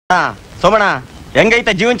ಸೋಮಣ್ಣ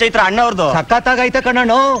ಹೆಂಗೈತೆ ಜೀವನ್ ಚೈತ್ರ ಅಣ್ಣವ್ರದ್ದು? ಸಖತ್ತಾಗೈತೆ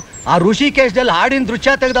ಕಣ್ಣಣ್ಣು. ಆ ಋಷಿಕೇಶದಲ್ಲಿ ಹಾಡಿನ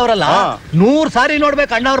ದೃಶ್ಯ ತೆಗ್ದವ್ರಲ್ಲ 100 ಸಾರಿ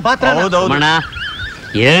ನೋಡ್ಬೇಕು ಅಣ್ಣವ್ರ ಪಾತ್ರ.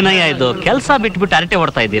 ಏನಯ್ಯ ಇದು? ಕೆಲ್ಸ ಬಿಟ್ಬಿಟ್ಟು ಅರಟೆ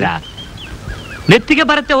ಓಡ್ತಾ ಇದ್ದೀರಾ? ನೆತ್ತಿಗೆ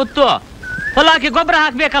ಬರುತ್ತೆ ಹೊತ್ತು, ಹೊಲಕ್ಕೆ ಗೊಬ್ಬರ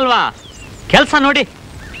ಹಾಕ್ಬೇಕಲ್ವಾ? ಕೆಲ್ಸ ನೋಡಿ,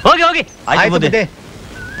 ಹೋಗಿ ಹೋಗಿ.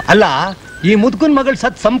 ಅಲ್ಲ, ಈ ಮುದ್ಕುನ್ ಮಗಳು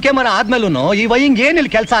ಸತ್ ಸಂಖ್ಯಮನ ಆದ್ಮೇಲೂ ಈ ವಯ್ಯಂಗ್ ಏನಿಲ್ಲ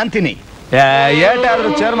ಕೆಲ್ಸ ಅಂತೀನಿ. ಏಟಾದ್ರು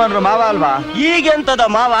ಚೇರ್ಮನ್ ಮಾವ ಅಲ್ವಾ? ಈಗೆಂತದ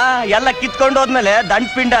ಮಾವ ಎಲ್ಲ ಕಿತ್ಕೊಂಡು ಹೋದ್ಮೇಲೆ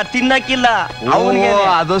ದಂಡ್ಪಿಂಡ ತಿನ್ನಕ್ಕಿಲ್ಲ.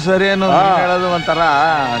 ಅದು ಸರಿಯೇನು ಹೇಳೋದು ಒಂಥರ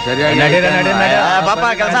ಸರಿಯಾಗಿ. ಪಾಪ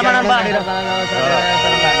ಕೆಲಸ ಮಾಡೋಣ.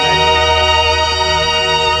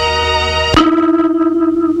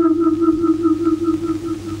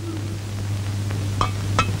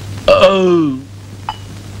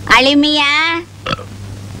 ಅಳಿಮಿಯ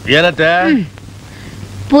ಏನತ್ತೆ?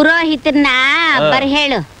 ಪುರೋಹಿತನ್ನ ಬರ್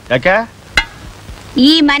ಹೇಳು. ಯಾಕೆ?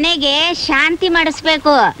 ಈ ಮನೆಗೆ ಶಾಂತಿ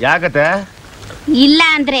ಮಾಡಿಸ್ಬೇಕು. ಯಾಕತ್ತೆ? ಇಲ್ಲ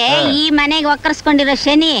ಅಂದ್ರೆ ಈ ಮನೆಗೆ ಒಕ್ಕರ್ಸ್ಕೊಂಡಿರೋ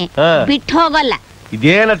ಶನಿ ಬಿಟ್ಟು ಹೋಗಲ್ಲ.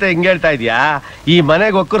 ಇದೇನತ್ತೆ ಹಿಂಗ ಹೇಳ್ತಾ ಇದ್ಯಾ? ಈ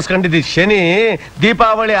ಮನೆಗೆ ಒಕ್ಕರ್ಸ್ಕೊಂಡಿದ್ದ ಶನಿ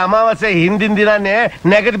ದೀಪಾವಳಿ ಅಮಾವಾಸ್ಯೆ ಹಿಂದಿನ ದಿನಾನೇ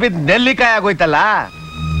ನೆಗದ್ ಬಿದ್ದು ನೆಲ್ಲಿಕಾಯಿ ಆಗೋಯ್ತಲ್ಲ.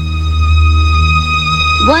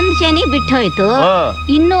 ಒಂದ್ ಶನಿ ಬಿಟ್ಟು ಹೋಯ್ತು,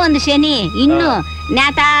 ಇನ್ನೂ ಒಂದು ಶನಿ ಇನ್ನು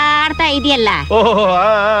ನ್ಯಾತಾಡ್ತಾ ಇದೆಯಲ್ಲ.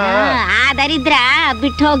 ಆ ದರಿದ್ರ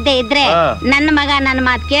ಬಿಟ್ಟು ಹೋಗದೆ ಇದ್ರೆ ನನ್ನ ಮಗ ನನ್ನ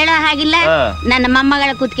ಮಾತು ಕೇಳೋ ಹಾಗಿಲ್ಲ, ನನ್ನ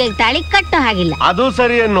ಮೊಮ್ಮಗಳ ಕುತ್ತಿಗೆ ತಾಳಿ ಕಟ್ಟೋ ಹಾಗಿಲ್ಲ. ಅದು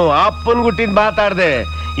ಸರಿ ಅನ್ನು ಅಪ್ಪನ್ ಗುಟ್ಟಿಂದ ಮಾತಾಡ್ದೆ.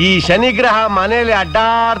 ಈ ಶನಿಗ್ರಹ ಮನೇಲಿ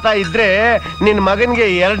ಅಡ್ಡಾಡ್ತಾ ಇದ್ರೆ ನಿನ್ ಮಗನ್ಗೆ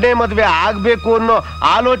 2ನೇ ಮದ್ವೆ ಆಗ್ಬೇಕು ಅನ್ನೋ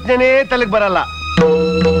ಆಲೋಚನೆ ತಲೆಗೆ ಬರಲ್ಲ.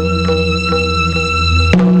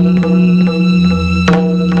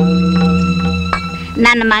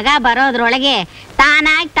 ನನ್ನ ಮಗ ಬರೋದ್ರೊಳಗೆ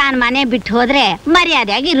ತಾನಾಗಿ ತಾನ್ ಮನೆ ಬಿಟ್ಟು ಹೋದ್ರೆ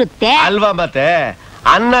ಮರ್ಯಾದೆಯಾಗಿರುತ್ತೆ ಅಲ್ವಾ? ಮತ್ತೆ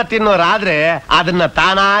ಅನ್ನ ತಿನ್ನೋರಾದ್ರೆ ಅದನ್ನ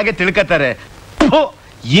ತಾನಾಗೆ ತಿಳ್ಕತಾರೆ.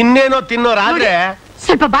 ಇನ್ನೇನೋ ತಿನ್ನೋರಾದ್ರೆ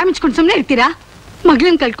ಸ್ವಲ್ಪ ಬಾಯಿ ಮುಚ್ಕೊಂಡು ಸುಮ್ನೆ ಇರ್ತೀರಾ?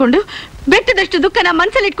 ಮಗಳನ್ ಕಳ್ಕೊಂಡು ಬೆಟ್ಟದಷ್ಟು ದುಃಖನ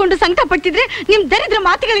ಮನ್ಸಲ್ಲಿ ಇಟ್ಕೊಂಡು ಸಂಕಟ ಪಡ್ತಿದ್ರೆ ನಿಮ್ ದರಿದ್ರ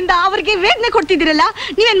ಮಾತುಗಳಿಂದ ಅವ್ರಿಗೆ ವೇದನೆ ಕೊಡ್ತಿದ್ದೀರಲ್ಲ.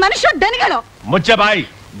 ನೀವೇನ್ ಮನುಷ್ಯ ದನಗಳು? ಮುಚ್ಚ ಬಾಯಿ.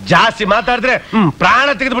 ಜಾಸ್ತಿ ಮಾತಾಡಿದ್ರೆ ಪ್ರಾಣ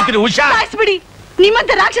ತೆಗೆದು ಬಿಡ್ತೀನಿ. ಹುಷಾರಿಸ್ಬಿಡಿ.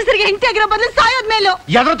 ನಿಮ್ಮಂತ ರಾಕ್ಷಸರಿಗೆ ಹೆಂಡತಿ ಆಗಿರೋ ಬದಲು ಸಾಯೋದ್ಮೇಲೂ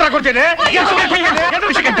ಎದುರು ತಗೊಳ್ತೇನೆ.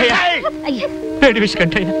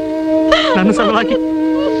 ವಿಷಕಂಠಯ್ಯ, ನನ್ನ ಸಲುವಾಗಿ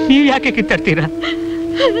ನೀವ್ ಯಾಕೆ ಕಿತ್ತಾಡ್ತೀರಾ?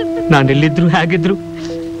 ನಾನೆಲ್ಲಿದ್ರು ಹೇಗಿದ್ರು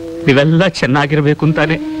ನೀವೆಲ್ಲ ಚೆನ್ನಾಗಿರ್ಬೇಕು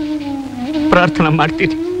ಅಂತಾನೆ ಪ್ರಾರ್ಥನೆ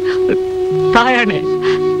ಮಾಡ್ತೀನಿ. ತಾಯಣೆ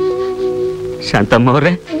ಶಾಂತಮ್ಮ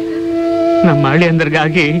ಅವರೇ, ನಮ್ಮ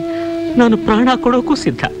ಅಳಿಯಂದ್ರಿಗಾಗಿ ನಾನು ಪ್ರಾಣ ಕೊಡೋಕ್ಕೂ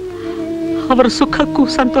ಸಿದ್ಧ. ಅವರ ಸುಖಕ್ಕೂ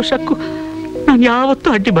ಸಂತೋಷಕ್ಕೂ ನಾನು ಯಾವತ್ತೂ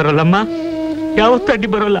ಅಡ್ಡಿ ಬರೋಲ್ಲಮ್ಮ, ಯಾವತ್ತೂ ಅಡ್ಡಿ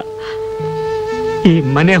ಬರೋಲ್ಲ. ಈ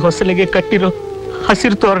ಮನೆ ಹೊಸಲಿಗೆ ಕಟ್ಟಿರೋ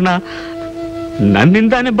ಹಸಿರು ತೋರಣ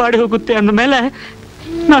ನನ್ನಿಂದಾನೇ ಬಾಡಿ ಹೋಗುತ್ತೆ ಅಂದಮೇಲೆ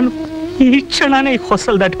ನಾನು ಈ ಕ್ಷಣನೇ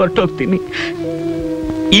ಹೊಸಲ್ ದಾಟಿ ಹೊರಟೋಗ್ತೀನಿ.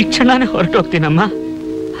 ಈ ಕ್ಷಣನೇ ಹೊರಟೋಗ್ತೀನಮ್ಮ.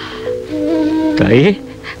 ತಾಯಿ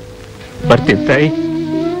ಬರ್ತೀನಿ, ತಾಯಿ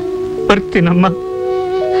ಬರ್ತೀನಮ್ಮ.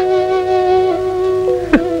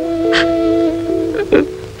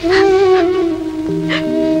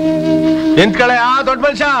 ನಿಂತ್ಕಳೆ ಆ ದೊಡ್ಡ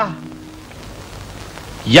ಮನುಷ್ಯ.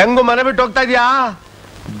 ಹೆಂಗು ಮನೆ ಬಿಟ್ಟು ಹೋಗ್ತಾ ಇದೀಯಾ?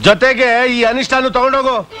 ಜೊತೆಗೆ ಈ ಅನಿಷ್ಟಾನು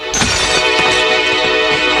ತಗೊಂಡೋಗು.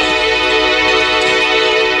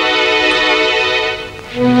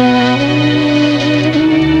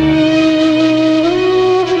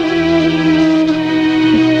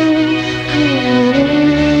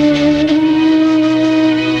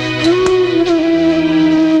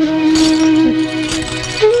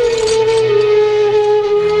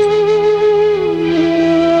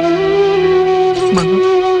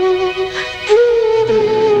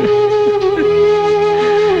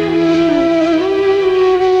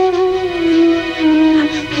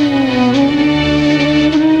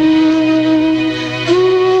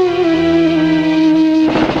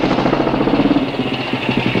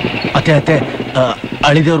 ಅತ್ತೆ ಅತ್ತೆ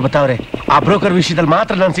ಅಳಿದೇವ್ರು ಬತ್ತಾವ್ರೆ. ಆ ಬ್ರೋಕರ್ ವಿಷಯದಲ್ಲಿ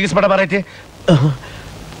ಮಾತ್ರ ನಾನು ಸಿಗಿಸ್ಬೇಡ ಬಾರೈತಿ.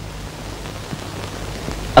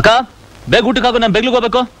 ಅಕ್ಕ ಬೇಗ ಊಟಕ್ಕಾಗು, ನಾನು ಬೆಂಗ್ಳೂರಿಗೆ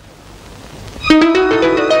ಹೋಗ್ಬೇಕು.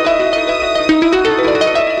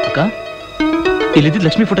 ಅಕ್ಕ ಇಲ್ಲಿದ್ದ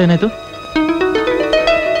ಲಕ್ಷ್ಮಿ ಫೋಟೋ ಏನಾಯ್ತು?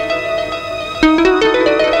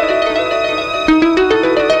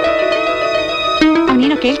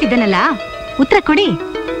 ಅವನೇನೋ ಕೇಳ್ತಿದ್ದಾನಲ್ಲ, ಉತ್ತರ ಕೊಡಿ.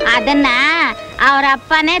 ಅದನ್ನ ಅವ್ರ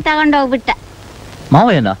ಅಪ್ಪನೇ ತಗೊಂಡೋಗ್ಬಿಟ್ಟ.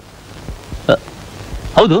 ಮಾವಯ್ಯನ?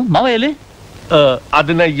 ಹೌದು, ಮಾವಯ್ಯಲ್ಲಿ?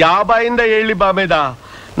 ಅದನ್ನ ಯಾಬಾಯಿಂದ ಹೇಳಿ ಬಾಮೇದ.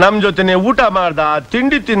 ನಮ್ ಜೊತೆನೆ ಊಟ ಮಾಡ್ದ,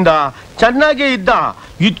 ತಿಂಡಿ ತಿಂದ, ಚೆನ್ನಾಗೇ ಇದ್ದ.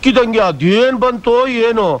 ಇದ್ಕಿದಂಗೆ ಅದೇನ್ ಬಂತೋ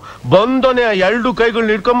ಏನೋ ಬಂದೋನೆ 2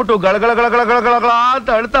 ಕೈಗಳನ್ನ ಹಿಡ್ಕೊಂಡ್ಬಿಟ್ಟು ಗಳಗಳ ಗಳಗಳ ಗಳಗಳ ಅಂತ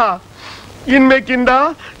ಹೇಳ್ತಾ, ಇನ್ಮೇಕಿಂದ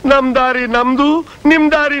ನಮ್ ದಾರಿ ನಮ್ದು, ನಿಮ್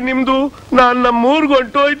ದಾರಿ ನಿಮ್ದು, ನಾನ್ ನಮ್ಮೂರ್ಗ್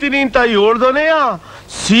ಹೊಂಟೋಯ್ತೀನಿ ಅಂತ ಹೇಳ್ದೋನೆಯ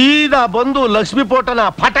ಸೀದಾ ಬಂದು ಲಕ್ಷ್ಮಿ ಫೋಟೋನ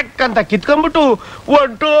ಪಟಕ್ ಅಂತ ಕಿತ್ಕೊಂಡ್ಬಿಟ್ಟು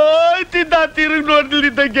ಹೊಂಟೋಯ್ತಿದ್ದ. ತಿರುಗಿ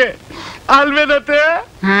ನೋಡ್ಲಿದ್ದಂಗೆ ಅಲ್ವೇನತ್ತೆ?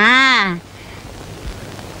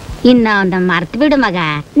 ಇನ್ನೊಂದು ಮರ್ತು ಬಿಡು ಮಗ,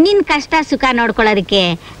 ನಿನ್ ಕಷ್ಟ ಸುಖ ನೋಡ್ಕೊಳ್ಳೋದಕ್ಕೆ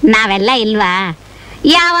ನಾವೆಲ್ಲ ಇಲ್ವಾ?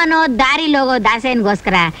 ಯಾವನೋ ದಾರಿಲಿ ಹೋಗೋ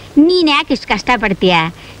ದಾಸೇನ್ಗೋಸ್ಕರ ನೀನ್ ಯಾಕೆ ಇಷ್ಟು ಕಷ್ಟ ಪಡ್ತೀಯ?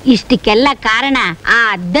 ಇಷ್ಟಕ್ಕೆಲ್ಲ ಕಾರಣ ಆ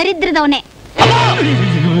ದರಿದ್ರದವನೇ.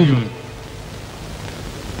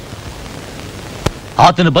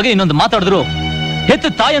 ಆತನ ಬಗ್ಗೆ ಇನ್ನೊಂದು ಮಾತಾಡಿದ್ರು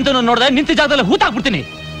ಹೆತ್ತ ತಾಯಿ ಅಂತ ನೋಡಿದ್ರೆ ನಿಂತ ಜಾಗದಲ್ಲಿ ಹೂತಾಕ್ಬಿಡ್ತೀನಿ.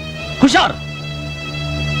 ಹುಷಾರ್.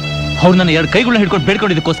 ಅವ್ರು ನನ್ನ 2 ಕೈಗಳನ್ನ ಹಿಡ್ಕೊಂಡು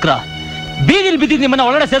ಬೇಡ್ಕೊಂಡಿದ್ದಕ್ಕೋಸ್ಕರ ಬೀದಿಲ್ ಬಿದ್ದಿದ್ದು ನಿಮ್ಮನ್ನ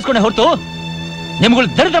ಒಳಗಡೆ ಸೇರ್ಸ್ಕೊಂಡೆ ಹೊರತು ನಿಮ್ಗಳು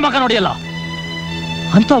ದರಿದ್ರ ಮಕ ನೋಡಿಯಲ್ಲ.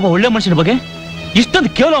 ಅಂತ ಒಬ್ಬ ಒಳ್ಳೆ ಮನುಷ್ಯನ ಬಗ್ಗೆ ಇಷ್ಟೊಂದು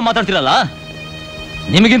ಕೇವಲ ಮಾತಾಡ್ತಿರಲ್ಲ.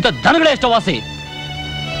 ನಿಮಗಿಂತ ದನಗಳೇ ಎಷ್ಟೋ ವಾಸಿ.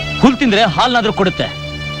 ಹುಲ್ ತಿಂದ್ರೆ ಹಾಲ್ನಾದ್ರೂ ಕೊಡುತ್ತೆ,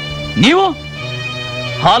 ನೀವು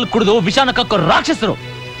ಹಾಲು ಕುಡಿದು ವಿಷಾನ ಕಕ್ಕೋ ರಾಕ್ಷಸರು.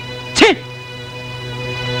 ಛೀ!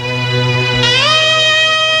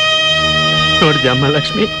 ನೋಡಿದ್ಯಮ್ಮ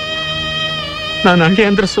ಲಕ್ಷ್ಮಿ, ನಾನು ಹಳ್ಳಿ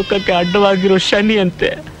ಅಂದ್ರೆ ಸುಖಕ್ಕೆ ಅಡ್ಡವಾಗಿರೋ ಶನಿ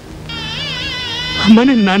ಅಂತೆ.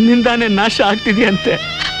 ಮನೆ ನನ್ನಿಂದಾನೇ ನಾಶ ಆಗ್ತಿದೆಯಂತೆ.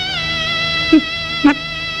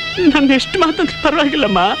 ನನ್ನ ಎಷ್ಟು ಮಾತಂದ್ರೆ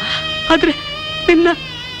ಪರವಾಗಿಲ್ಲಮ್ಮ, ಆದ್ರೆ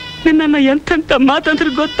ನಿನ್ನ ಎಂತೆಂತ ಮಾತಂದ್ರೆ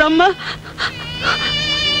ಗೊತ್ತಮ್ಮ.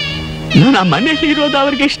 ನಾನು ಆ ಮನೆಯಲ್ಲಿ ಇರೋದು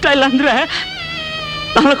ಅವ್ರಿಗೆ ಇಷ್ಟ ಇಲ್ಲ ಅಂದ್ರೆ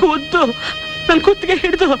ನನಗೆ ಒದ್ದು ನನ್ನ ಕುತ್ತಿಗೆ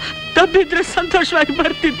ಹಿಡಿದು ತಬ್ಬಿದ್ರೆ ಸಂತೋಷವಾಗಿ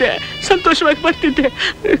ಬರ್ತಿದ್ದೆ.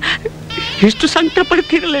 ಇಷ್ಟು ಸಂಕಟ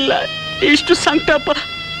ಪಡ್ತಿರಲಿಲ್ಲ, ಇಷ್ಟು ಸಂಕಟ.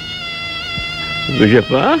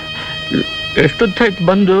 ವಿಜಯಪ್ಪ ಎಷ್ಟೊತ್ತಾಯ್ತು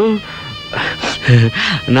ಬಂದು?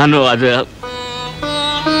 ನಾನು ಅದು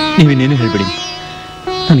ನೀವೇನೇನು ಹೇಳ್ಬೇಡಿ,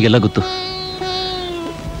 ನನಗೆಲ್ಲ ಗೊತ್ತು.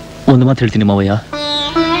 ಒಂದು ಮಾತು ಹೇಳ್ತೀನಿ ಮಾವಯ್ಯ,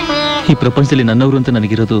 ಈ ಪ್ರಪಂಚದಲ್ಲಿ ನನ್ನವರು ಅಂತ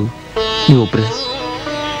ನನಗಿರೋದು ನೀವೊಬ್ಬರೇ.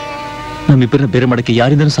 ನಮ್ಮಿಬ್ಬರನ್ನ ಬೇರೆ ಮಾಡೋಕ್ಕೆ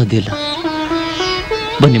ಯಾರಿಂದನೂ ಸಾಧ್ಯ ಇಲ್ಲ.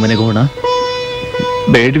 ಬನ್ನಿ ಮನೆಗೆ ಹೋಗೋಣ.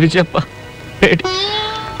 ಬೇಡ ವಿಜಯಪ್ಪ, ಬೇಡಿ.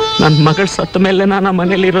 ನನ್ನ ಮಗಳು ಸತ್ತ ಮೇಲೆ ನಾನು ಆ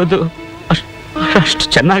ಮನೇಲಿರೋದು ಅಷ್ಟು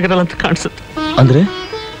ಚೆನ್ನಾಗಿರಲ್ಲ ಅಂತ ಕಾಣಿಸುತ್ತೆ. ಅಂದ್ರೆ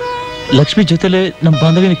ಲಕ್ಷ್ಮಿ ಜೊತೆಲೆ ನಮ್ಮ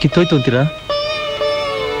ಬಾಂಧವ್ಯನ ಕಿತ್ತೋಯ್ತು ಅಂತೀರಾ?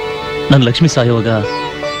 ನಾನು ಲಕ್ಷ್ಮಿ ಸಾಯುವಾಗ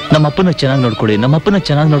ನಮ್ಮಪ್ಪನ ಚೆನ್ನಾಗಿ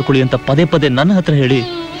ನೋಡ್ಕೊಳ್ಳಿ ಅಂತ ಪದೇ ಪದೇ ನನ್ನ ಹತ್ರ ಹೇಳಿ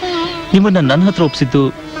ನಿಮ್ಮನ್ನ ನನ್ನ ಹತ್ರ ಒಪ್ಸಿದ್ದು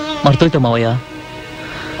ಮರ್ತೋಯ್ತ ಮಾವಯ್ಯ?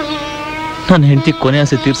 ನನ್ನ ಹೆಂಡತಿ ಕೊನೆ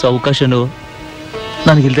ಆಸೆ ತೀರ್ಸೋ ಅವಕಾಶನೂ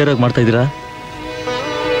ನನಗಿಲ್ದೇ ಮಾಡ್ತಾ ಇದ್ದೀರಾ?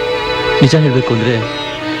 ನಿಜ ಹೇಳ್ಬೇಕು ಅಂದ್ರೆ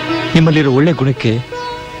ನಿಮ್ಮಲ್ಲಿರೋ ಒಳ್ಳೆ ಗುಣಕ್ಕೆ,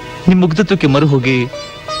 ನಿಮ್ಮ ಮುಗ್ಧತ್ವಕ್ಕೆ ಮರು ಹೋಗಿ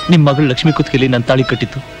ನಿಮ್ಮ ಮಗಳು ಲಕ್ಷ್ಮಿ ಕುತ್ತಿಗೆಯಲ್ಲಿ ನನ್ನ ತಾಳಿ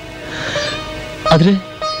ಕಟ್ಟಿತ್ತು. ಆದ್ರೆ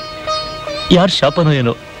ಯಾರ ಶಾಪನೋ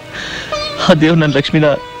ಏನೋ ಆ ದೇವ್ರು ನನ್ನ ಲಕ್ಷ್ಮಿನ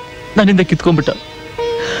ನನ್ನಿಂದ ಕಿತ್ಕೊಂಡ್ಬಿಟ್ಟ.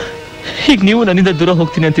 ಈಗ ನೀವು ನನ್ನಿಂದ ದೂರ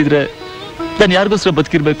ಹೋಗ್ತೀನಿ ಅಂತಿದ್ರೆ ನಾನು ಯಾರಿಗೋಸ್ಕರ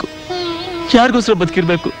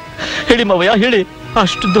ಬದುಕಿರ್ಬೇಕು? ಹೇಳಿ ಮಾವಯ್ಯ, ಹೇಳಿ.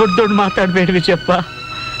 ಅಷ್ಟು ದೊಡ್ಡ ಮಾತಾಡ್ಬೇಡ ವಿಜಯಪ್ಪ.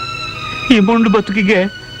 ಈ ಮುಂಡು ಬದುಕಿಗೆ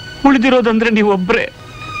ಉಳಿದಿರೋದಂದ್ರೆ ನೀವೊಬ್ರೆ.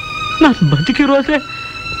 ನಾನು ಬದುಕಿರೋದ್ರೆ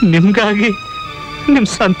ನಿಮ್ಗಾಗಿ, ನಿಮ್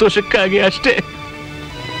ಸಂತೋಷಕ್ಕಾಗಿ ಅಷ್ಟೇ.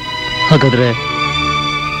 ಹಾಗಾದ್ರೆ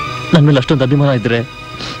ನನ್ನ ಮೇಲೆ ಅಷ್ಟೊಂದು ಅಭಿಮಾನ ಇದ್ರೆ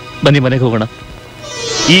ಬನ್ನಿ ಮನೆಗೆ ಹೋಗೋಣ.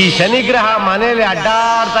 ಈ ಶನಿಗ್ರಹ ಮನೇಲಿ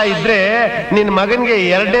ಅಡ್ಡಾಡ್ತಾ ಇದ್ರೆ ನಿನ್ ಮಗನ್ಗೆ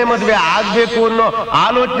 2ನೇ ಮದುವೆ ಆಗ್ಬೇಕು ಅನ್ನೋ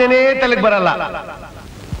ಆಲೋಚನೆ ತಲೆಗೆ ಬರಲ್ಲ.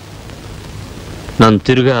 ನಾನು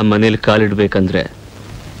ತಿರ್ಗಾ ಮನೇಲಿ ಕಾಲಿಡ್ಬೇಕಂದ್ರೆ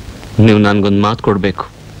ನೀವು ನನ್ಗೊಂದು ಮಾತು ಕೊಡ್ಬೇಕು.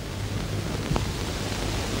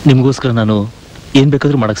 ನಿಮಗೋಸ್ಕರ ನಾನು ಏನ್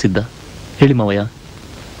ಬೇಕಾದ್ರೂ ಮಾಡಕ್ ಸಿದ್ಧ. ಹೇಳಿ ಮಾವಯ್ಯ.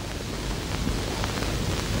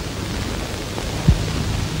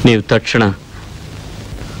 ನೀವು ತಕ್ಷಣ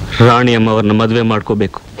ರಾಣಿಯಮ್ಮವ್ರನ್ನ ಮದುವೆ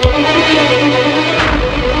ಮಾಡ್ಕೋಬೇಕು.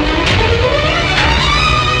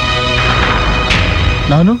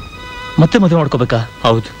 ನಾನು ಮತ್ತೆ ಮದುವೆ ಮಾಡ್ಕೋಬೇಕಾ?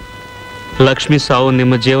 ಹೌದು. ಲಕ್ಷ್ಮಿ ಸಾವು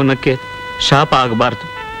ನಿಮ್ಮ ಜೀವನಕ್ಕೆ ಶಾಪ ಆಗಬಾರ್ದು.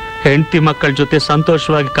 ಹೆಂಡತಿ ಮಕ್ಕಳ ಜೊತೆ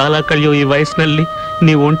ಸಂತೋಷವಾಗಿ ಕಾಲ ಕಳೆಯೋ ಈ ವಯಸ್ಸಿನಲ್ಲಿ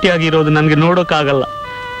ನೀವು ಒಂಟಿಯಾಗಿರೋದು ನನಗೆ ನೋಡೋಕ್ಕಾಗಲ್ಲ.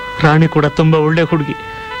 ರಾಣಿ ಕೂಡ ತುಂಬಾ ಒಳ್ಳೆ ಹುಡುಗಿ.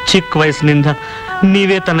 ಚಿಕ್ಕ ವಯಸ್ಸಿನಿಂದ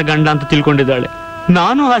ನೀವೇ ತನ್ನ ಗಂಡ ಅಂತ ತಿಳ್ಕೊಂಡಿದ್ದಾಳೆ.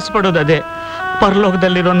 ನಾನು ಆಸೆ ಪಡೋದು ಅದೇ.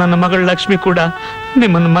 ಪರಲೋಕದಲ್ಲಿರೋ ನನ್ನ ಮಗಳ ಲಕ್ಷ್ಮಿ ಕೂಡ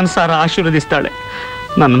ನಿಮ್ಮನ್ನು ಮನಸಾರ ಆಶೀರ್ವದಿಸ್ತಾಳೆ.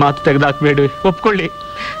 ನನ್ನ ಮಾತು ತೆಗೆದಾಕ್ಬೇಡಿ, ಒಪ್ಕೊಳ್ಳಿ.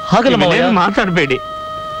 ಹಾಗಲ್ಲ ಮಾತಾಡಬೇಡಿ.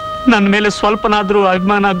 ನನ್ನ ಮೇಲೆ ಸ್ವಲ್ಪನಾದ್ರೂ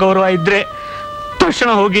ಅಭಿಮಾನ ಗೌರವ ಇದ್ರೆ ತಕ್ಷಣ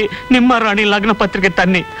ಹೋಗಿ ನಿಮ್ಮ ರಾಣಿ ಲಗ್ನ ಪತ್ರಿಕೆ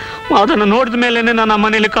ತನ್ನಿ. ಅದನ್ನು ನೋಡಿದ ಮೇಲೇನೆ ನಾನು ಆ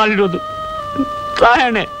ಮನೇಲಿ ಕಾಲಿಡೋದು.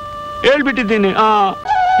 ತಾಯಣೆ ಹೇಳ್ಬಿಟ್ಟಿದ್ದೀನಿ.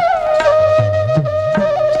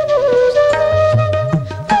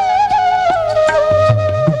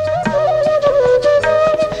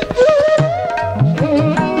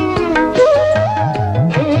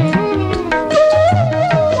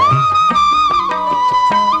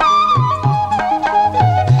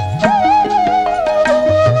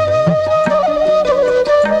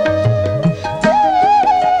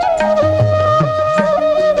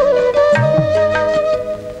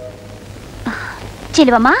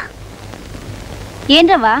 ಚಿಲ್ವಮ್ಮ,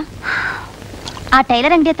 ಏನ್ರವ್ವ ಆ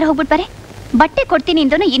ಟೈಲರ್ ಅಂಗಡಿ ಹತ್ರ ಹೋಗ್ಬಿಟ್ಟು ಬರೆ. ಬಟ್ಟೆ ಕೊಡ್ತೀನಿ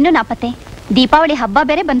ಇಂದನು ಇನ್ನೂ ನಾಪತ್ತೆ. ದೀಪಾವಳಿ ಹಬ್ಬ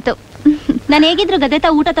ಬೇರೆ ಬಂತು. ನಾನು ಹೇಗಿದ್ರು ಗದೆ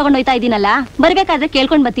ಊಟ ತಗೊಂಡ್ ಹೋಯ್ತಾ ಇದೀನಲ್ಲ, ಬರ್ಬೇಕಾದ್ರೆ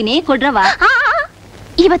ಕೇಳ್ಕೊಂಡ್ ಬರ್ತೀನಿ. ಕೊಡ್ರವ.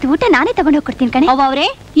 ಇವತ್ತು ಊಟ ನಾನೇ ತಗೊಂಡ್ ಹೋಗ್ಕೊಡ್ತೀನಿ ಕಣೆ. ಅವ್ರೆ,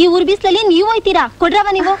 ಈ ಊರ್ ಬಿಸ್ಲಲ್ಲಿ ನೀವು ಹೋಯ್ತೀರಾ? ಕೊಡ್ರವ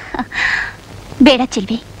ನೀವು. ಬೇಡ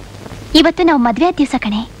ಚಿಲ್ವಿ, ಇವತ್ತು ನಾವು ಮದ್ವೆ ಆದ ದಿವಸ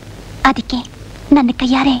ಕಣೆ, ಅದಕ್ಕೆ ನನ್ನ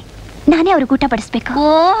ಕೈಯಾರೆ ನಾನೇ ಅವ್ರಿಗೆ ಊಟ ಬಡಿಸ್ಬೇಕು.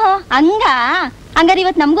 ಓಹೋ ಹಂಗಾರೆ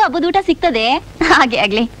ಇವತ್ತು ನಮಗೂ ಹಬ್ಬದ ಊಟ ಸಿಗ್ತದೆ. ಹಾಗೆ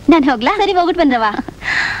ಆಗ್ಲಿ. ನಾನು ಹೋಗ್ಲಾ? ಸರಿ, ಹೋಗ್ಬಿಟ್ಟು ಬಂದ್ರವ.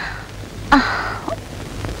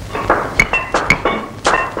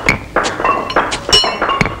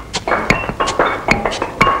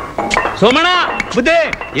 ಸೋಮಣ್ಣ, ಬುದ್ಧಿ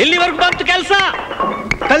ಎಲ್ಲಿವರೆಗೂ ಬಂತು ಕೆಲಸ?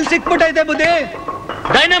 ಕಲ್ ಸಿಕ್ಬಿಟ್ಟೈತೆ ಬುದ್ಧಿ.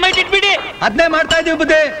 ಡೈನಮೈಟ್ ಇಟ್ಬಿಡಿ. ಅದನ್ನೇ ಮಾಡ್ತಾ ಇದೀವಿ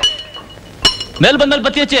ಬುದ್ಧಿ. ಮೇಲ್ ಬಂದ್ಮೇಲೆ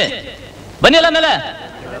ಬತ್ತಿ ಹಚ್ಚಿ ಬನ್ನಿ. ಅಲ್ಲ ಮೇಲೆ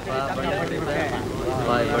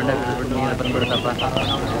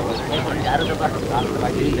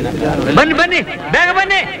ಬನ್ನಿ ಬನ್ನಿ, ಬೇಗ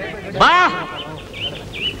ಬನ್ನಿ. ಬಾ.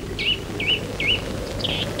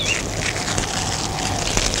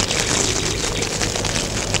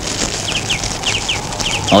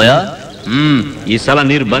 ಅವಯ್ಯ, ಈ ಸಲ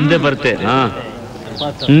ನೀರು ಬಂದೇ ಬರುತ್ತೆ.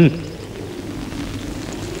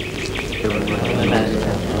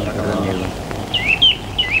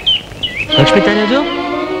 ಲಕ್ಷ್ಮಿ ತಾನೇ ಅದು?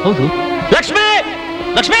 ಹೌದು. ಲಕ್ಷ್ಮಿ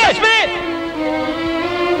ಲಕ್ಷ್ಮಿ ಲಕ್ಷ್ಮಿ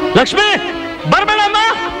ಲಕ್ಷ್ಮಿ, ಬರ್ಬೇಡಮ್ಮ,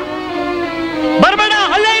 ಬರ್ಬೇಡ,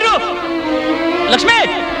 ಅಲ್ಲೇ ಇರು. ಲಕ್ಷ್ಮಿ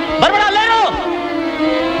ಬರ್ಬೇಡ, ಅಲ್ಲೇ ಇರು.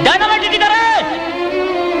 ಡೈನಮೈಟ್ ಇಟ್ಟಿದ್ದಾರೆ.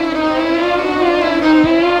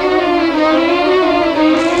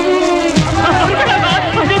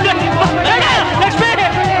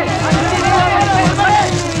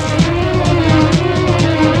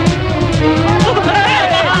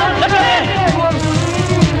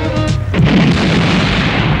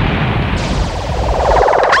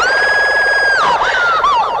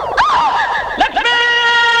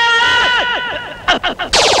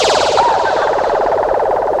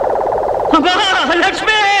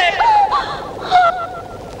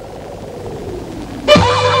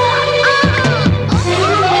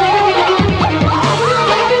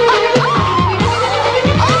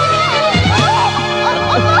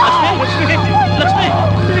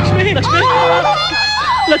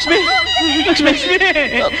 ಲಕ್ಷ್ಮಿ ಲಕ್ಷ್ಮಿ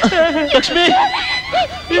ಲಕ್ಷ್ಮಿ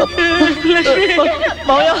ಲಕ್ಷ್ಮಿ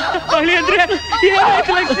ಮಾವಯ್ಯ, ಅಳಿ ಅಂದ್ರೆ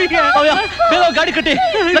ಏನಾಯ್ತು ಲಕ್ಷ್ಮಿಗೆ? ಮಾವಯ್ಯ, ಬೇಗ ಗಾಡಿ ಕಟ್ಟಿ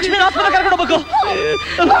ಲಕ್ಷ್ಮಿ ಆಸ್ಪತ್ರೆ ಕರ್ಕೊಂಡು ಹೋಗ್ಬೇಕು.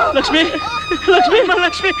 ಲಕ್ಷ್ಮಿ ಲಕ್ಷ್ಮಿ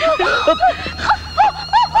ಲಕ್ಷ್ಮಿ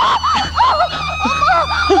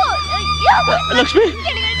ಲಕ್ಷ್ಮಿ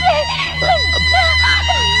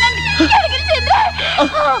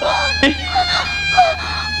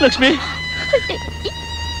ಲಕ್ಷ್ಮಿ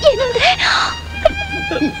ಏನಂದ್ರೆ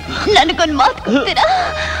ನನಗೊಂದು ಮಾತು ಕೊಡ್ತೀರಾ?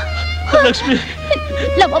 ಲಕ್ಷ್ಮಿ,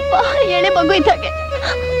 ನಮ್ಮಪ್ಪ ಎಳೆ ಮಗು ಇದ್ದಾಗೆ,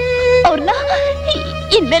 ಅವ್ರನ್ನ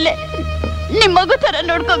ಇನ್ಮೇಲೆ ನಿಮ್ ಮಗು ತರ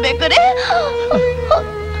ನೋಡ್ಕೋಬೇಕ್ರೆ.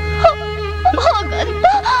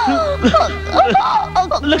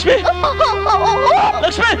 ಲಕ್ಷ್ಮಿ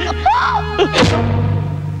ಲಕ್ಷ್ಮಿ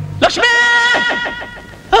ಲಕ್ಷ್ಮಿ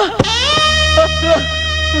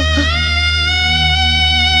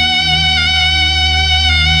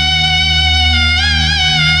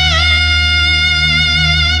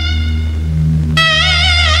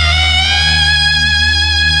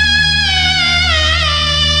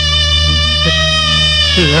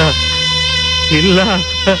ಇಲ್ಲ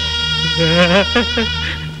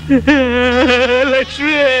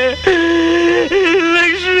ಲಕ್ಷ್ಮಿ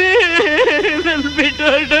ಲಕ್ಷ್ಮಿ, ನನ್ ಬಿಟ್ಟು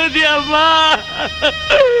ಹೊರಟೋದ್ಯಮ್ಮ.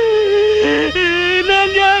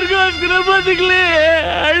 ನಾನು ಯಾರಿಗೋಸ್ಕರ ಬದುಕ್ಲಿ?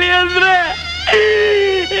 ಹಳ್ಳಿ ಅಂದ್ರೆ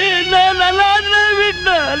ನಾನು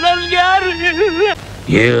ಬಿಟ್ಟು ನನ್ಗೆ ಯಾರು?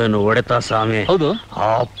 ಏನು ಹೊಡೆತ ಸ್ವಾಮಿ? ಹೌದು,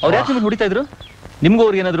 ಅವ್ರು ಯಾಕೆ ನಿಮ್ಮನ್ನು ಹೊಡಿತಾ ಇದ್ರು? ನಿಮ್ಗೂ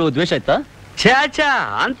ಅವ್ರಿಗೆ ಏನಾದ್ರು ದ್ವೇಷ ಆಯ್ತಾ? ಛಾಚಾ,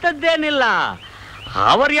 ಅಂತದ್ದೇನಿಲ್ಲ.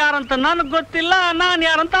 ಅವ್ರು ಯಾರಂತ ನನಗ್ ಗೊತ್ತಿಲ್ಲ, ನಾನು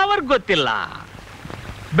ಯಾರಂತ ಅವ್ರಿಗೆ ಗೊತ್ತಿಲ್ಲ.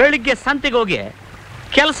 ಬೆಳಿಗ್ಗೆ ಸಂತೆಗೆ ಹೋಗಿ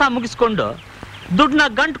ಕೆಲಸ ಮುಗಿಸ್ಕೊಂಡು ದುಡ್ಡನ್ನ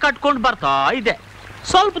ಗಂಟು ಕಟ್ಕೊಂಡು ಬರ್ತಾ ಇದೆ.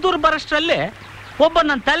 ಸ್ವಲ್ಪ ದೂರ ಬರೋಷ್ಟರಲ್ಲಿ ಒಬ್ಬ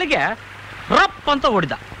ನನ್ನ ತಲೆಗೆ ರಪ್ ಅಂತ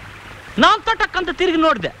ಹೊಡೆದ. ನಾನು ತಟಕ್ಕಂತ ತಿರುಗಿ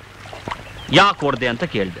ನೋಡಿದೆ. ಯಾಕೆ ಹೊಡೆದೆ ಅಂತ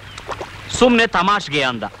ಕೇಳಿದೆ. ಸುಮ್ಮನೆ ತಮಾಷೆಗೆ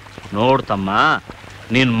ಅಂದ. ನೋಡ್ತಮ್ಮ,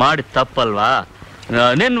 ನೀನು ಮಾಡಿದ ತಪ್ಪಲ್ವಾ?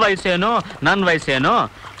 ನಿನ್ನ ವಯಸ್ಸೇನು, ನನ್ನ ವಯಸ್ಸೇನು,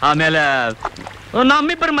 ಆಮೇಲೆ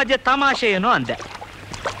ನಮ್ಮಿಬ್ಬರ ಮಧ್ಯೆ ತಮಾಷೆ ಏನು ಅಂದೆ.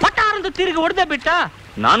 ಪಟಾರಂತ ತಿರುಗಿ ಹೊಡೆದೇ ಬಿಟ್ಟ.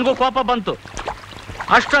 ನನಗೂ ಕೋಪ ಬಂತು.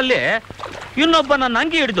 ಅಷ್ಟರಲ್ಲಿ ಇನ್ನೊಬ್ಬ ನನ್ನ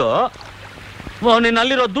ಅಂಗಿ ಹಿಡಿದು, ನೀನು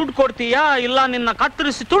ಅಲ್ಲಿರೋ ದುಡ್ಡು ಕೊಡ್ತೀಯಾ ಇಲ್ಲ ನಿನ್ನ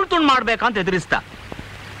ಕತ್ತರಿಸಿ ತುಂಡು ಮಾಡ್ಬೇಕಂತ ಎದುರಿಸ್ತ.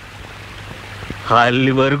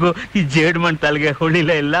 ಅಲ್ಲಿವರೆಗೂ ಈ ಜೇಡ್ಮಣ್ ತಲೆಗೆ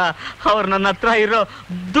ಹೊಳಿಲೇ ಇಲ್ಲ. ಅವ್ರು ನನ್ನ ಹತ್ರ ಇರೋ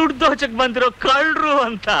ದುಡ್ಡು ದೋಚಕ್ ಬಂದಿರೋ ಕಳ್ರು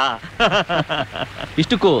ಅಂತ.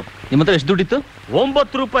 ಇಷ್ಟಕ್ಕೂ ನಿಮ್ಮ ಹತ್ರ ಎಷ್ಟು ದುಡ್ಡಿತ್ತು?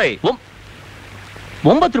 9 ರೂಪಾಯಿ.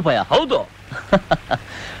 9 ರೂಪಾಯ? ಹೌದು.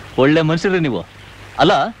 ಒಳ್ಳೆ ಮನುಷ್ಯರು ನೀವು.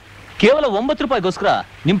 ಅಲ್ಲ, ಕೇವಲ 9 ರೂಪಾಯಿಗೋಸ್ಕರ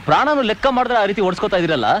ನಿಮ್ ಪ್ರಾಣನು ಲೆಕ್ಕ ಮಾಡಿದ್ರೆ ಆ ರೀತಿ ಓಡಿಸ್ಕೊತಾ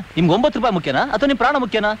ಇದೀರಲ್ಲ, ನಿಮ್ಗೆ 9 ರೂಪಾಯಿ ಮುಖ್ಯನಾ ಅಥವಾ ನಿಮ್ ಪ್ರಾಣ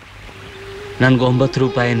ಮುಖ್ಯನಾ? ನನ್ಗೆ 9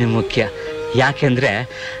 ರೂಪಾಯಿನೇ ಮುಖ್ಯ. ಯಾಕೆಂದ್ರೆ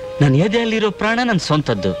ನನ್ನ ಎದೆಯಲ್ಲಿರೋ ಪ್ರಾಣ ನನ್ನ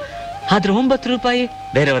ಸ್ವಂತದ್ದು. ಆದ್ರೆ 9 ರೂಪಾಯಿ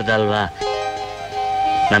ಬೇರೆಯವ್ರದ್ದಲ್ವಾ.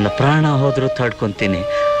 ನನ್ನ ಪ್ರಾಣ ಹೋದ್ರೂ ತಡ್ಕೊಂತೀನಿ,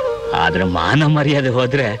 ಆದ್ರೆ ಮಾನ ಮರ್ಯಾದೆ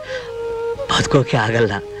ಹೋದ್ರೆ ಬದುಕೋಕೆ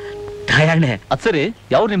ಆಗಲ್ಲ. ದಯಾಣೆ. ಅದ್ ಸರಿ,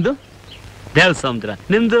 ಯಾವ ನಿಮ್ದು? ದೇವ ಸಮುದ್ರ.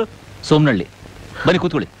 ನಿಮ್ದು? ಸೋಮನಹಳ್ಳಿ. ಬನ್ನಿ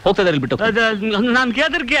ಕೂತ್ಕೊಳ್ಳಿ. ಹೋಗ್ತಾ ಇದ್ದಾರೆ ಬಿಟ್ಟು. ನಾನ್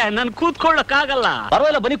ಕೆದರ್ಗೆ ನಾನು ಕೂತ್ಕೊಳ್ಳಕ್ ಆಗಲ್ಲ.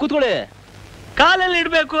 ಪರವಾಗಿಲ್ಲ, ಬನ್ನಿ ಕೂತ್ಕೊಳ್ಳಿ. ಕಾಲಲ್ಲಿ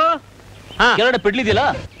ಇಡ್ಬೇಕು. ಕೆಳಗಡೆ ಪಿಡ್ಲಿದೆಯಲ್ಲ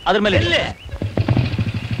ಅದ್ರ ಮೇಲೆ ಇಲ್ಲಿ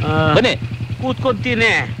ಬನ್ನಿ.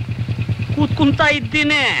 ಕೂತ್ಕೊಂತೀನಿ, ಕೂತ್ಕೊಂತಾ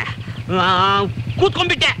ಇದ್ದೀನಿ.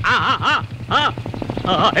 ಕೂತ್ಕೊಂಡ್ಬಿಟ್ಟೆ.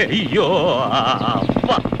 ಅಯ್ಯೋ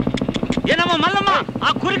ಏನಮ್ಮ ಮಲ್ಲಮ್ಮ, ಆ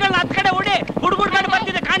ಕುರಿಗಳನ್ನ ಹತ್ ಕಡೆ ಓಡಿ ಹುಡುಗುಡ್ಗಡೆ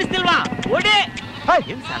ಬರ್ತಿದೆ, ಕಾಣಿಸ್ತಿಲ್ವಾ? ಓಡಿ.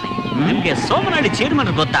 ನಿಮ್ಗೆ ಸೋಮನಹಳ್ಳಿ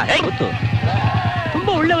ಚೇರ್ಮನ್ ಗೊತ್ತಾ? ಗೊತ್ತು,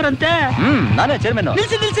 ತುಂಬಾ ಒಳ್ಳೆಯವರಂತೆ. ನಾನೇ ಚೇರ್ಮನ್.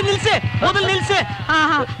 ನಿಲ್ಸಿ ನಿಲ್ಸಿ ನಿಲ್ಸಿ, ಮೊದಲು ನಿಲ್ಸಿ.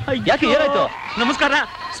 ಯಾಕೆ, ಏನಾಯ್ತು? ನಮಸ್ಕಾರ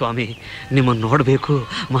ಸ್ವಾಮಿ, ನಿಮ್ಮನ್ನು ನೋಡ್ಬೇಕು,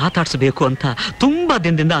 ಮಾತಾಡ್ಸ್ಬೇಕು ಅಂತ ತುಂಬಾ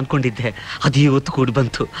ದಿನದಿಂದ ಅನ್ಕೊಂಡಿದ್ದೆ. ಅದು ಇವತ್ತು ಕೂಡಿ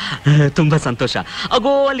ಬಂತು. ತುಂಬಾ ಸಂತೋಷ.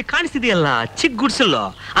 ಅಗೋ ಅಲ್ಲಿ ಕಾಣಿಸ್ತಿದೆಯಲ್ಲ ಚಿಕ್ಕ ಗುಡ್ಸಲ್ಲು,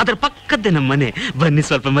 ಅದ್ರ ಪಕ್ಕದ್ದೇ ನಮ್ಮ ಮನೆ. ಬನ್ನಿ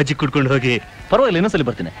ಸ್ವಲ್ಪ ಮಜ್ಜಿ ಕುಡ್ಕೊಂಡು ಹೋಗಿ. ಪರವಾಗಿಲ್ಲ, ಇನ್ನೊಂದ್ಸಲಿ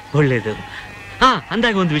ಬರ್ತೀನಿ. ಒಳ್ಳೇದು.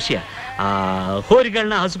 ಅಂದಾಗ ಒಂದು ವಿಷಯ,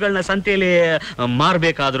 ಹೋರಿಗಳನ್ನ ಹಸುಗಳನ್ನ ಸಂತೆಯಲ್ಲಿ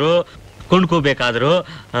ಮಾರ್ಬೇಕಾದ್ರು ಕೊಂಡ್ಕೋಬೇಕಾದ್ರು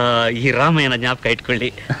ಈ ರಾಮಾಯಣ ಜ್ಞಾಪಕ ಇಟ್ಕೊಳ್ಳಿ.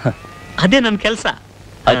 ಅದೇ ನನ್ ಕೆಲ್ಸ.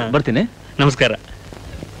 ಬರ್ತೀನಿ. ನಮಸ್ಕಾರ.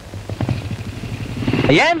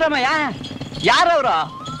 ಏನ್ ರಾಮಯ್ಯ, ಯಾರವ್ರು?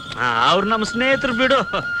 ಅವ್ರು ನಮ್ಮ ಸ್ನೇಹಿತರು ಬಿಡು.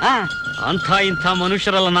 ಅಂಥ ಇಂಥ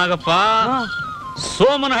ಮನುಷ್ಯರಲ್ಲ ನಾಗಪ್ಪ.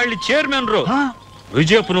 ಸೋಮನಹಳ್ಳಿ ಚೇರ್ಮನ್ರು,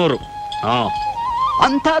 ವಿಜಯಪುರನವರು.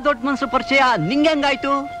 ಅಂತ ದೊಡ್ಡ ಮನ್ಸು ಪರಿಚಯ ನಿಂಗೆ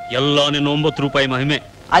ಹೆಂಗಾಯ್ತು? ಎಲ್ಲ ನಿನ್ನ 9 ರೂಪಾಯಿ ಮಹಿಮೆ.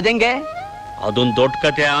 ಅದೆಂಗೆ? ಅದೊಂದು ದೊಡ್ಡ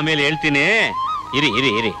ಕತೆ, ಆಮೇಲೆ ಹೇಳ್ತೀನಿ. ಇರಿ ಇರಿ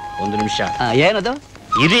ಇರಿ ಒಂದು ನಿಮಿಷ. ಏನದು?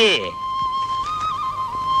 ಇರಿ.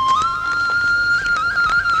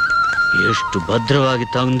 ಎಷ್ಟು ಭದ್ರವಾಗಿ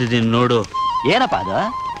ತಂದಿದ್ದೀನಿ ನೋಡು. ಏನಪ್ಪ ಅದು?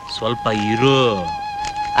 ಸ್ವಲ್ಪ ಇರು.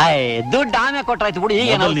 ದುಡ್ಡು ಆಮೇಲೆ ಕೊಟ್ರಾಯ್ತು ಬಿಡಿ.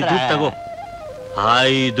 ಈಗ ದುಡ್ಡು ತಗೋ.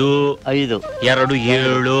 5 5 2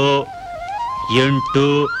 7 8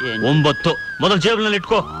 9 ಮೊದಲು ಜೇಬಿನಲ್ಲಿ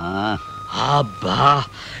ಇಟ್ಕೋ. ಹಬ್ಬಾ,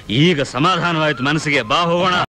 ಈಗ ಸಮಾಧಾನವಾಯ್ತು ಮನಸ್ಸಿಗೆ. ಬಾ ಹೋಗೋಣ.